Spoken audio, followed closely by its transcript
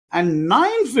and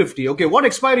 950. Okay, what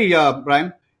expiry,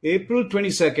 Brian? April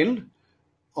 22nd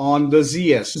on the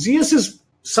ZS. ZS is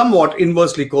somewhat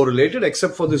inversely correlated,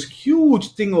 except for this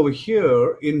huge thing over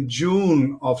here in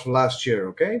June of last year.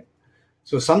 Okay,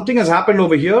 so something has happened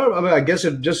over here. I mean, I guess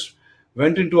it just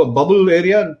went into a bubble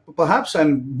area, perhaps,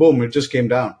 and boom, it just came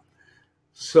down.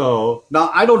 So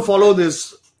now I don't follow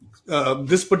this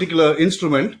this particular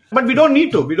instrument, but we don't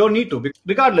need to. We don't need to,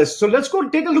 regardless. So let's go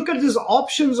take a look at these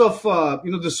options of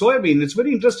the SoyaBean. It's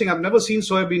very interesting. I've never seen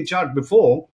SoyaBean chart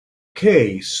before.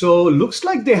 Okay, so looks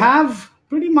like they have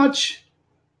pretty much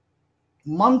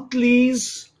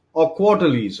monthlies or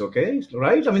quarterlies. Okay,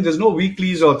 right? I mean, there's no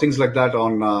weeklies or things like that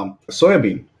on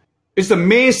SoyaBean. It's the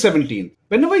May 17th.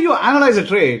 Whenever you analyze a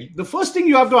trade, the first thing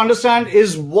you have to understand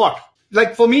is what?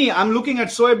 Like for me, I'm looking at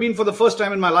SoyaBean for the first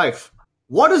time in my life.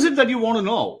 What is it that you want to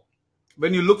know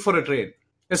when you look for a trade,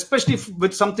 especially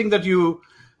with something that you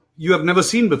have never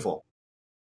seen before?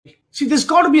 See, there's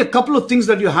got to be a couple of things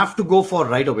that you have to go for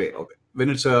right away, okay, when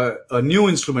it's a new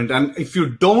instrument. And if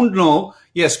you don't know,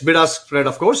 yes, bid-ask spread,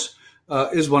 of course,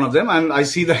 is one of them. And I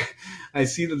see that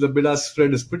the bid-ask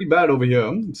spread is pretty bad over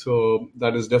here. So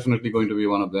that is definitely going to be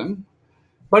one of them.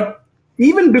 But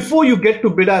even before you get to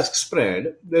bid-ask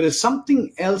spread, there is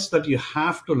something else that you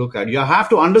have to look at. You have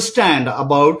to understand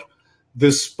about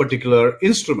this particular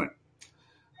instrument.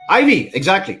 IV,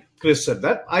 exactly. Chris said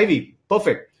that. IV,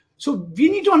 perfect. So we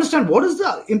need to understand what is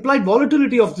the implied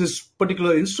volatility of this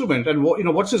particular instrument, and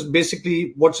what's its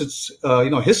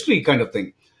history kind of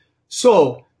thing.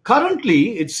 So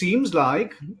currently, it seems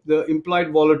like the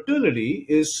implied volatility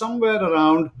is somewhere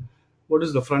around, what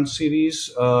is the front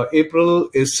series? April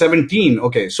is 17.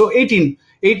 Okay, so 18,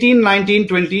 19,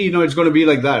 20, it's going to be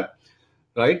like that,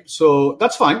 right? So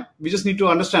that's fine. We just need to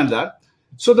understand that.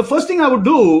 So the first thing I would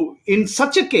do in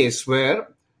such a case where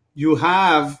you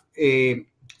have a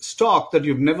stock that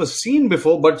you've never seen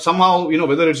before, but somehow,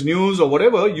 whether it's news or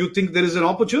whatever, you think there is an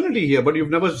opportunity here, but you've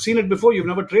never seen it before, you've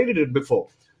never traded it before.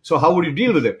 So how would you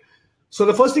deal with it? So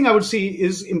the first thing I would see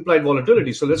is implied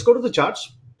volatility. So let's go to the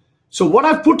charts. So what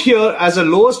I've put here as a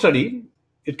lower study,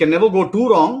 it can never go too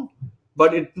wrong,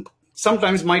 but it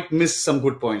sometimes might miss some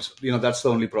good points. That's the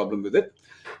only problem with it.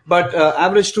 But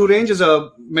average true range is a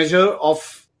measure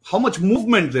of how much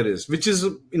movement there is, which is,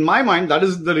 in my mind, that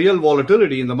is the real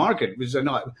volatility in the market, which is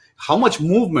how much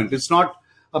movement. It's not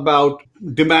about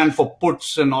demand for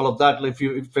puts and all of that.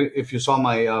 If you saw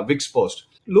my VIX post,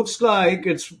 looks like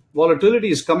its volatility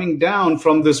is coming down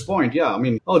from this point. Yeah, I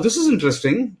mean, oh, this is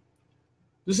interesting.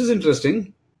 This is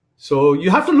interesting. So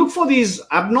you have to look for these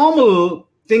abnormal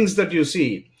things that you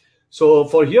see. So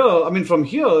for here, from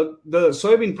here, the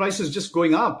SoyaBean price is just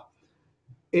going up.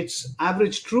 Its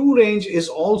average true range is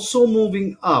also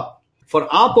moving up. For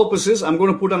our purposes, I'm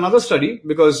going to put another study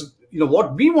because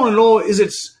what we want to know is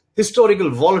its historical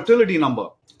volatility number.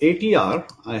 ATR,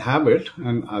 I have it,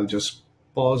 and I'll just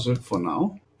pause it for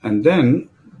now. And then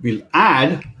we'll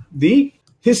add the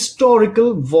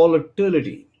historical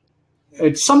volatility.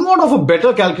 It's somewhat of a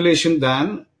better calculation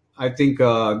than, I think,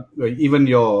 even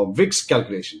your VIX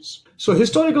calculations. So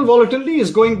historical volatility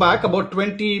is going back about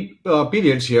 20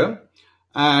 periods here.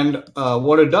 And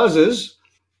what it does is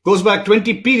goes back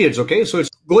 20 periods. Okay, so it's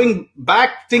going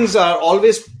back. Things are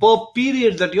always per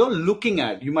period that you're looking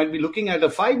at. You might be looking at a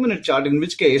 5-minute chart, in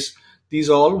which case these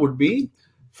all would be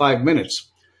 5 minutes.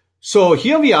 So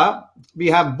here we are. We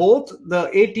have both the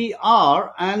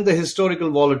ATR and the historical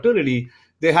volatility.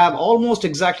 They have almost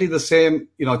exactly the same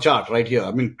chart right here.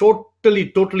 I mean,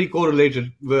 totally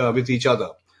correlated with each other.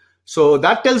 So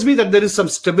that tells me that there is some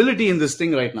stability in this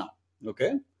thing right now.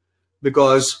 Okay.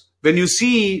 Because when you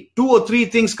see 2 or 3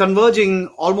 things converging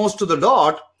almost to the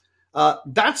dot,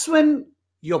 that's when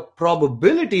your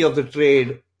probability of the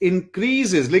trade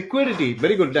increases. Liquidity,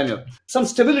 very good, Daniel. Some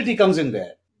stability comes in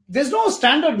there. There's no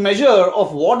standard measure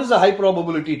of what is a high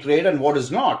probability trade and what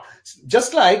is not.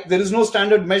 Just like there is no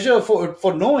standard measure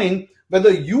for knowing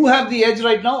whether you have the edge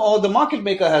right now or the market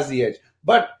maker has the edge.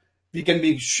 But we can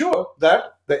be sure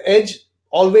that the edge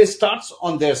always starts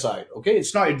on their side. Okay,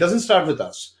 it doesn't start with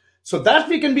us. So that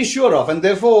we can be sure of, and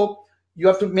therefore you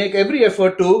have to make every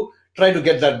effort to try to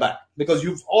get that back because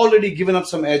you've already given up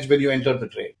some edge when you enter the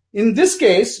trade. In this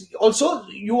case, also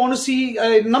you want to see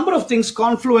a number of things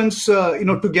confluence,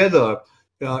 together.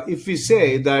 If we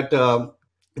say that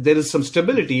there is some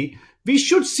stability, we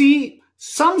should see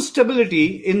some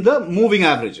stability in the moving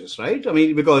averages, right? I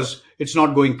mean, because it's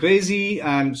not going crazy,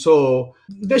 and so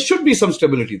there should be some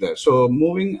stability there. So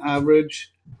moving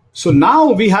average. So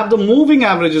now we have the moving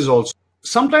averages also.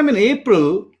 Sometime in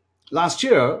April last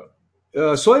year,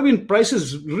 soybean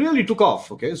prices really took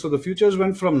off. Okay, so the futures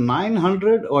went from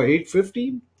 900 or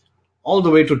 850 all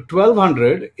the way to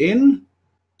 1200 in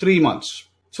 3 months.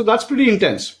 So that's pretty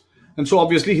intense. And so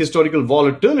obviously historical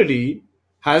volatility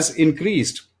has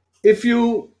increased. If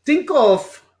you think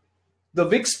of the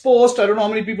VIX post, I don't know how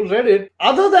many people read it.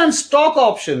 Other than stock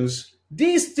options,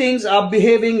 these things are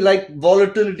behaving like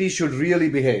volatility should really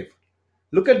behave.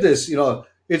 Look at this,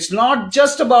 it's not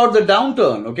just about the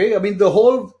downturn, okay? I mean, the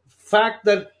whole fact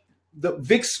that the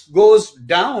VIX goes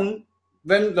down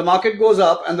when the market goes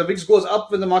up and the VIX goes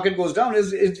up when the market goes down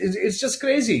it's just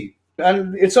crazy.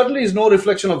 And it certainly is no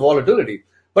reflection of volatility.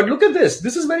 But look at this.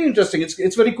 This is very interesting.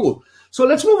 It's very cool. So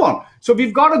let's move on. So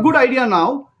we've got a good idea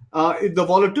now. The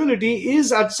volatility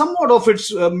is at somewhat of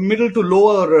its middle to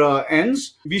lower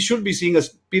ends. We should be seeing a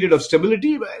period of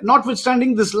stability,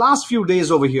 notwithstanding this last few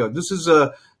days over here. This is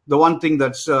the one thing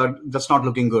that's not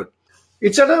looking good.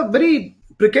 It's at a very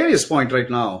precarious point right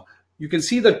now. You can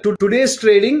see that today's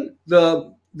trading,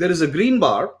 there is a green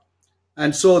bar.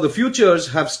 And so the futures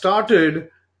have started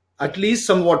at least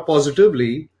somewhat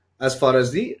positively as far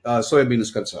as the SoyaBean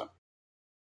is concerned.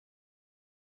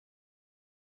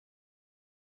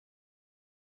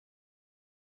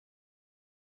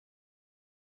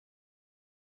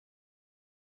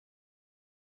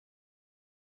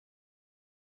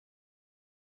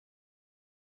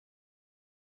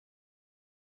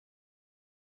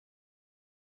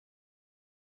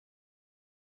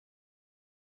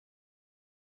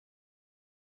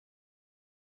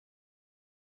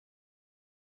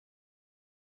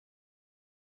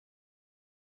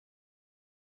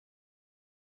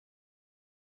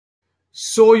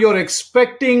 So you're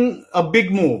expecting a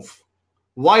big move.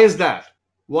 Why is that?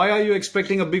 Why are you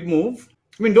expecting a big move?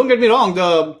 I mean, don't get me wrong,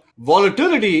 the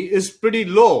volatility is pretty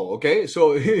low, okay?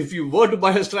 So if you were to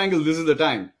buy a strangle, this is the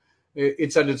time.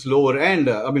 It's at its lower end,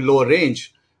 lower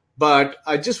range. But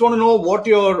I just want to know what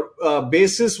your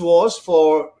basis was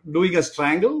for doing a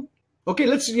strangle. Okay,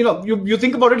 let's, you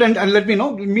think about it and let me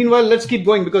know. Meanwhile, let's keep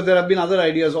going because there have been other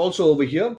ideas also over here.